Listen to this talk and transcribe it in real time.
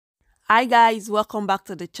Hi guys, welcome back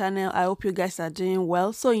to the channel. I hope you guys are doing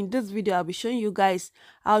well. So in this video I'll be showing you guys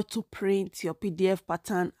how to print your PDF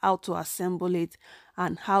pattern, how to assemble it,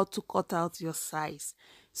 and how to cut out your size.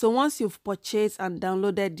 So once you've purchased and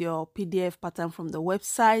downloaded your PDF pattern from the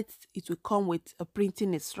website, it will come with a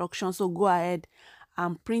printing instruction. So go ahead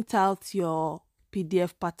and print out your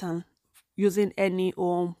PDF pattern using any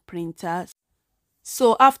home printer.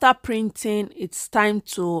 So after printing, it's time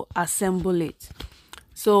to assemble it.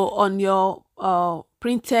 So on your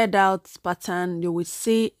printed out pattern, you will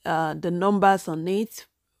see the numbers on it.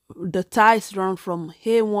 The ties run from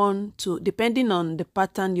A1 to, depending on the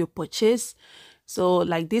pattern you purchase. So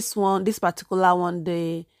like this one, this particular one,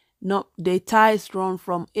 the ties run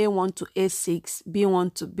from A1 to A6,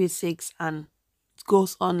 B1 to B6, and it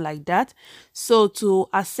goes on like that. So to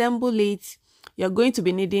assemble it, you're going to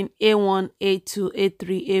be needing A1, A2,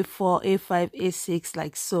 A3, A4, A5, A6,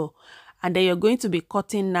 like so. And then you're going to be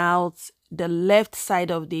cutting out the left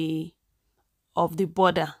side of the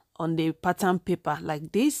border on the pattern paper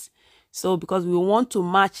like this. So because we want to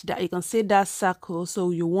match that, you can see that circle,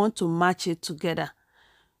 so you want to match it together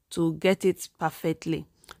to get it perfectly.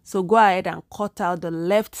 So go ahead and cut out the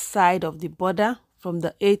left side of the border. From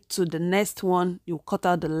the 8 to the next one, you cut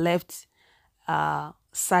out the left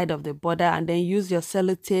side of the border, and then use your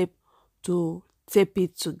sellotape to tape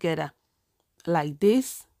it together like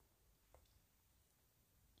this.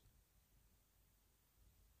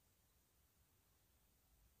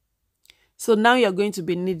 So now you're going to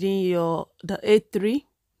be needing the A3.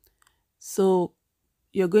 So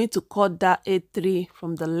you're going to cut that A3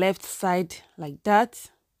 from the left side like that.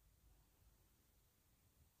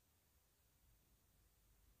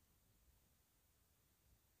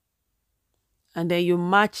 And then you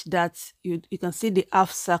match that. You can see the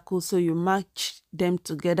half circle, so you match them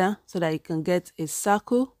together so that you can get a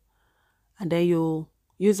circle. And then you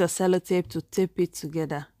use a sellotape to tape it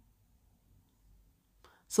together.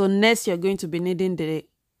 So next you're going to be needing the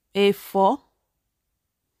A4.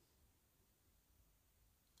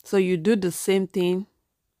 So you do the same thing.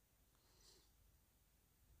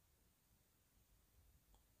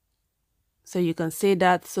 So you can see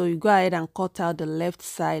that. So you go ahead and cut out the left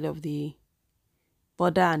side of the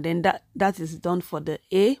border, and then that is done for the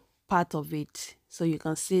A part of it. So you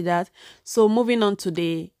can see that. So moving on to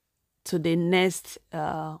the next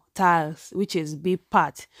tiles, which is B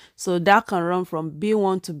part. So that can run from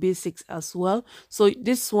B1 to B6 as well. So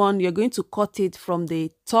this one, you're going to cut it from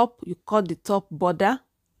the top. You cut the top border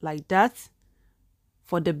like that.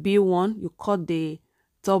 For the B1, you cut the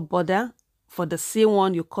top border. For the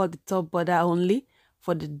C1, you cut the top border only.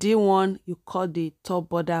 For the D1, you cut the top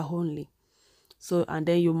border only. So, and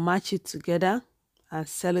then you match it together and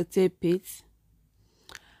sellotape it.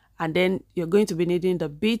 And then you're going to be needing the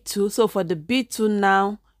B2. So for the B2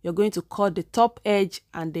 now, you're going to cut the top edge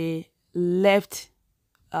and the left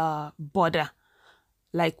border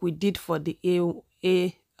like we did for the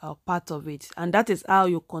A part of it. And that is how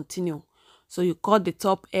you continue. So you cut the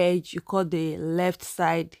top edge, you cut the left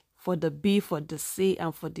side for the B, for the C,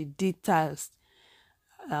 and for the D tiles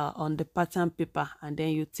on the pattern paper, and then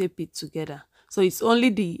you tape it together. So it's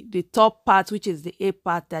only the top part, which is the A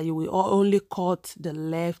part, that you will only cut the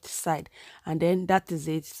left side, and then that is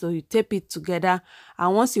it. So you tape it together,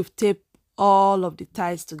 and once you've taped all of the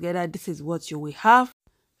ties together, this is what you will have.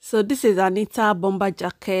 So this is Anita bomber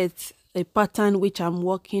jacket, a pattern which I'm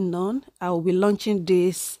working on. I will be launching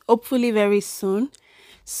this hopefully very soon.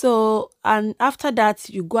 So, and after that,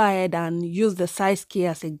 you go ahead and use the size key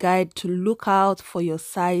as a guide to look out for your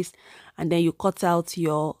size, and then you cut out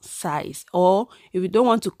your size. Or if you don't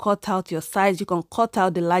want to cut out your size, you can cut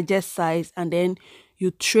out the largest size, and then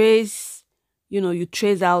you trace, you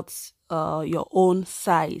trace out your own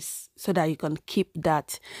size so that you can keep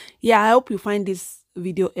that. Yeah, I hope you find this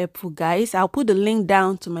video helpful, guys. I'll put the link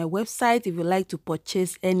down to my website if you'd like to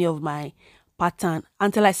purchase any of my pattern.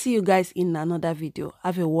 Until I see you guys in another video,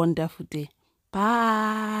 have a wonderful day.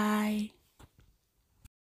 Bye.